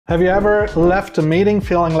Have you ever left a meeting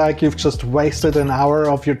feeling like you've just wasted an hour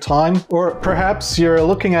of your time? Or perhaps you're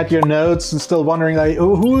looking at your notes and still wondering like,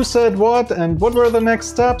 oh, who said what and what were the next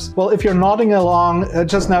steps? Well, if you're nodding along,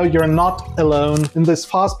 just know you're not alone. In this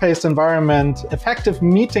fast-paced environment, effective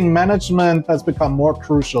meeting management has become more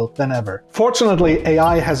crucial than ever. Fortunately,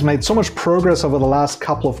 AI has made so much progress over the last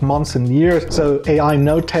couple of months and years, so AI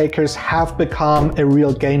note-takers have become a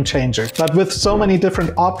real game changer. But with so many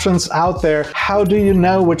different options out there, how do you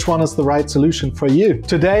know which one is the right solution for you?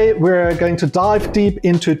 Today, we're going to dive deep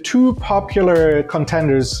into two popular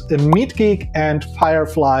contenders, MeetGeek and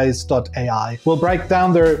Fireflies.ai. We'll break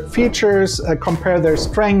down their features, compare their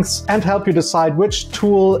strengths, and help you decide which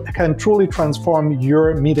tool can truly transform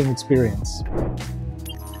your meeting experience.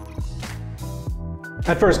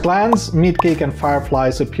 At first glance, MeetGeek and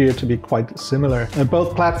Fireflies appear to be quite similar.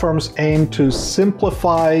 Both platforms aim to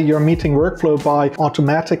simplify your meeting workflow by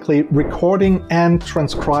automatically recording and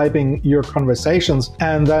transcribing your conversations,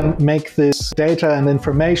 and then make this data and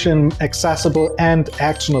information accessible and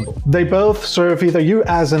actionable. They both serve either you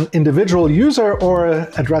as an individual user or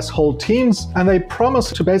address whole teams, and they promise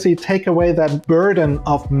to basically take away that burden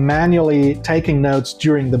of manually taking notes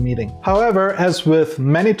during the meeting. However, as with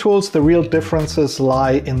many tools, the real differences lie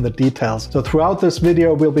in the details. So throughout this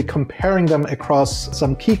video, we'll be comparing them across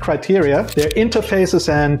some key criteria: their interfaces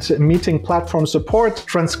and meeting platform support,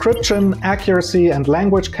 transcription, accuracy and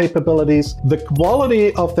language capabilities, the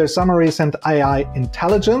quality of their summaries and AI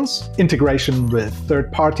intelligence, integration with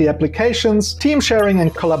third-party applications, team sharing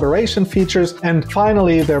and collaboration features, and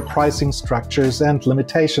finally, their pricing structures and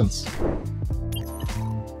limitations.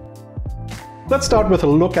 Let's start with a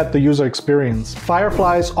look at the user experience.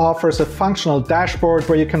 Fireflies offers a functional dashboard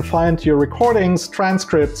where you can find your recordings,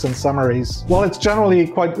 transcripts, and summaries. While it's generally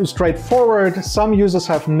quite straightforward, some users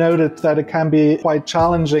have noted that it can be quite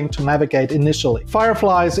challenging to navigate initially.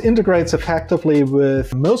 Fireflies integrates effectively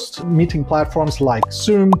with most meeting platforms like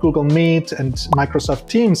Zoom, Google Meet, and Microsoft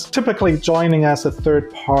Teams, typically joining as a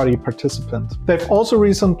third-party participant. They've also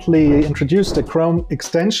recently introduced a Chrome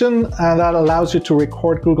extension that allows you to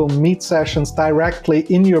record Google Meet sessions directly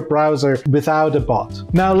in your browser without a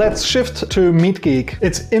bot. Now let's shift to MeetGeek.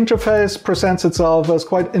 Its interface presents itself as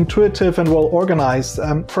quite intuitive and well organized.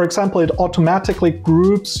 For example, it automatically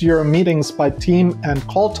groups your meetings by team and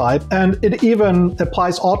call type, and it even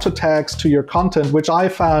applies auto tags to your content, which I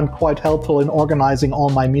found quite helpful in organizing all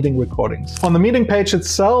my meeting recordings. On the meeting page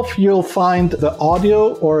itself, you'll find the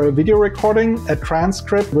audio or a video recording, a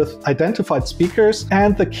transcript with identified speakers,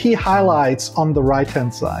 and the key highlights on the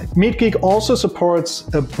right-hand side. MeetGeek also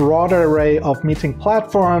supports a broader array of meeting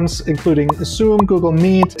platforms, including Zoom, Google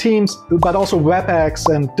Meet, Teams, but also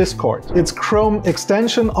WebEx and Discord. Its Chrome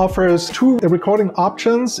extension offers two recording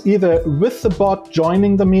options, either with the bot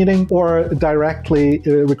joining the meeting or directly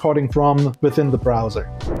recording from within the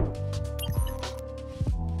browser.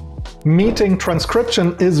 Meeting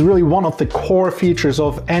transcription is really one of the core features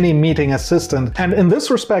of any meeting assistant, and in this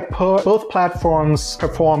respect, both platforms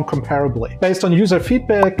perform comparably. Based on user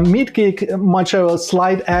feedback, MeetGeek might show a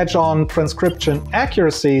slight edge on transcription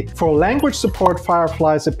accuracy. For language support,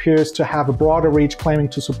 Fireflies appears to have a broader reach, claiming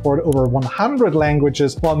to support over 100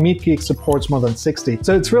 languages, while MeetGeek supports more than 60.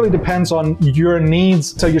 So it really depends on your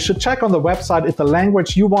needs. So you should check on the website if the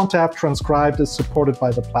language you want to have transcribed is supported by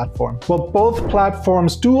the platform. Well, both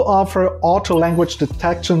platforms do offer auto language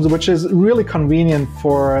detection, which is really convenient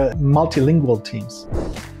for multilingual teams.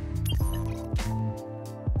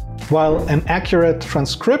 While an accurate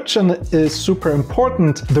transcription is super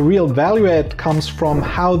important, the real value add comes from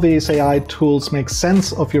how these AI tools make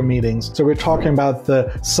sense of your meetings. So we're talking about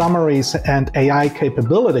the summaries and AI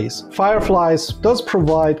capabilities. Fireflies does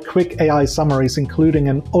provide quick AI summaries, including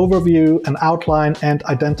an overview, an outline, and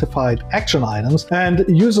identified action items. And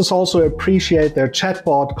users also appreciate their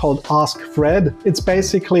chatbot called Ask Fred. It's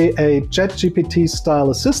basically a ChatGPT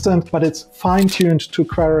style assistant, but it's fine-tuned to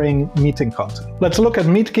querying meeting content. Let's look at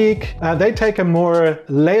MeetGeek. They take a more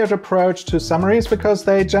layered approach to summaries because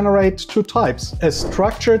they generate two types. A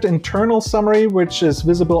structured internal summary, which is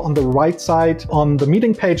visible on the right side on the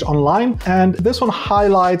meeting page online, and this one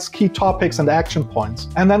highlights key topics and action points.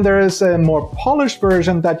 And then there is a more polished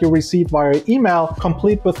version that you receive via email,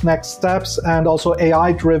 complete with next steps and also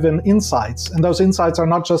AI-driven insights. And those insights are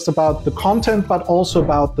not just about the content, but also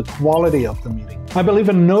about the quality of the meeting. I believe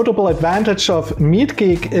a notable advantage of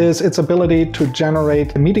MeetGeek is its ability to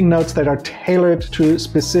generate meeting notes that are tailored to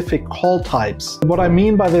specific call types. What I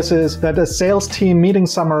mean by this is that a sales team meeting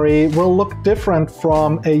summary will look different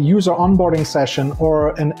from a user onboarding session or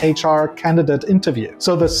an HR candidate interview.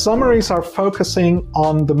 So the summaries are focusing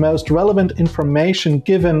on the most relevant information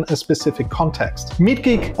given a specific context.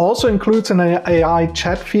 MeetGeek also includes an AI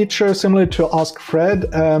chat feature similar to Ask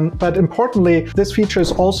Fred, but importantly, this feature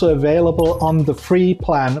is also available on the free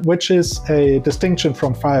plan, which is a distinction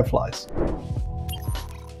from Fireflies.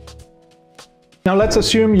 Now let's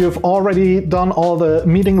assume you've already done all the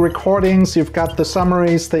meeting recordings, you've got the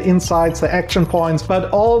summaries, the insights, the action points, but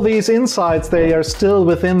all these insights, they are still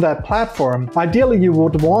within that platform. Ideally, you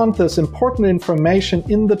would want this important information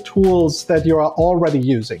in the tools that you are already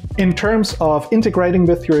using. In terms of integrating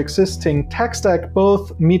with your existing tech stack,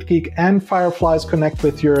 both MeetGeek and Fireflies connect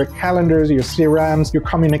with your calendars, your CRMs, your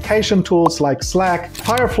communication tools like Slack.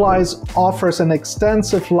 Fireflies offers an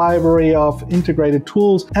extensive library of integrated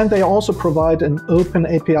tools, and they also provide an open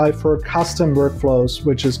API for custom workflows,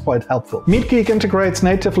 which is quite helpful. MeetGeek integrates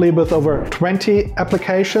natively with over 20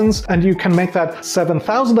 applications, and you can make that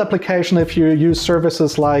 7,000 application if you use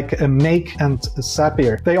services like Make and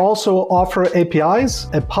Zapier. They also offer APIs,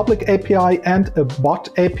 a public API and a bot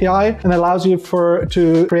API, and allows you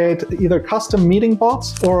to create either custom meeting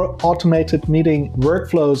bots or automated meeting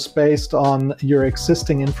workflows based on your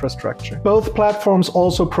existing infrastructure. Both platforms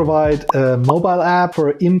also provide a mobile app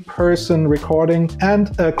for in-person recording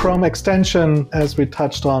and a Chrome extension, as we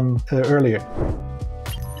touched on earlier.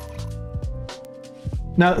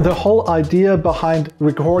 Now, the whole idea behind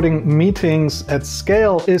recording meetings at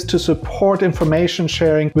scale is to support information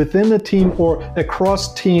sharing within a team or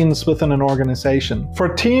across teams within an organization. For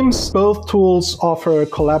teams, both tools offer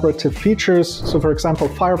collaborative features. So for example,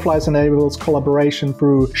 Fireflies enables collaboration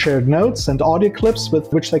through shared notes and audio clips,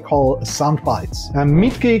 which they call sound bites.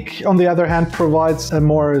 MeetGeek, on the other hand, provides a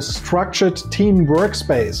more structured team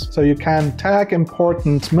workspace. So you can tag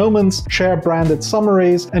important moments, share branded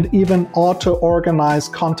summaries, and even auto-organize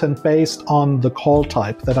content based on the call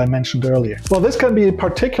type that I mentioned earlier. Well, this can be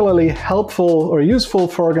particularly helpful or useful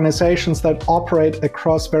for organizations that operate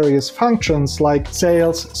across various functions like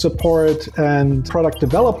sales, support, and product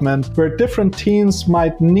development, where different teams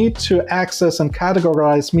might need to access and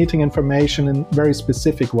categorize meeting information in very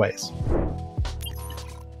specific ways.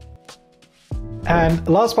 And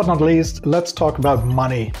last but not least, let's talk about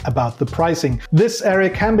money, about the pricing. This area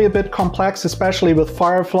can be a bit complex, especially with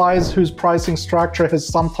Fireflies, whose pricing structure has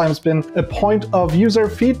sometimes been a point of user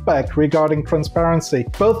feedback regarding transparency.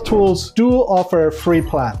 Both tools do offer free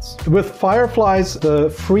plans. With Fireflies, the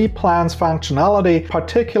free plans functionality,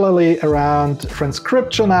 particularly around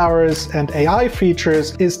transcription hours and AI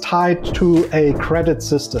features, is tied to a credit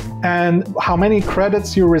system. And how many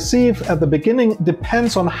credits you receive at the beginning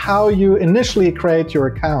depends on how you initially create your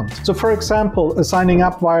account. So for example, signing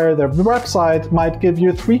up via their website might give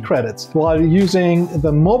you 3 credits, while using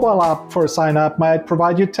the mobile app for sign up might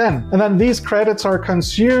provide you 10. And then these credits are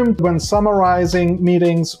consumed when summarizing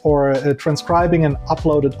meetings or transcribing an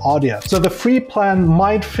uploaded audio. So the free plan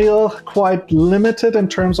might feel quite limited in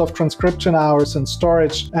terms of transcription hours and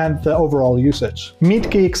storage and the overall usage.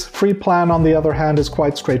 MeetGeek's free plan, on the other hand, is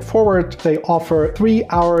quite straightforward. They offer 3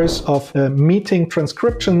 hours of meeting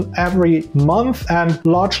transcription every month and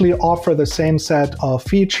largely offer the same set of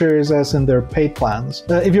features as in their paid plans.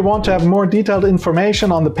 If you want to have more detailed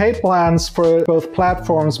information on the paid plans for both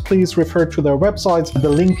platforms, please refer to their websites. The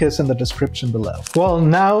link is in the description below. Well,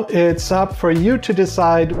 now it's up for you to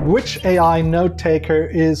decide which AI note-taker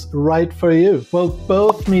is right for you. Well,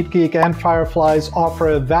 both MeetGeek and Fireflies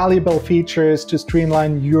offer valuable features to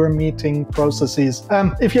streamline your meeting processes.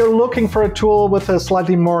 If you're looking for a tool with a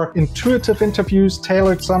slightly more intuitive interviews,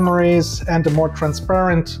 tailored summaries, and a more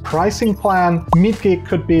transparent pricing plan, MeetGeek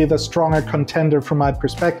could be the stronger contender from my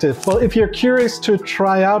perspective. Well, if you're curious to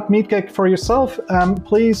try out MeetGeek for yourself,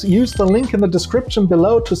 please use the link in the description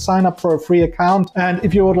below to sign up for a free account. And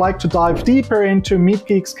if you would like to dive deeper into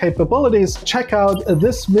MeetGeek's capabilities, check out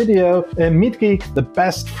this video, MeetGeek, the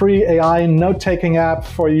best free AI note-taking app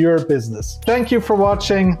for your business. Thank you for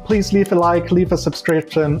watching. Please leave a like, leave a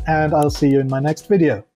subscription, and I'll see you in my next video.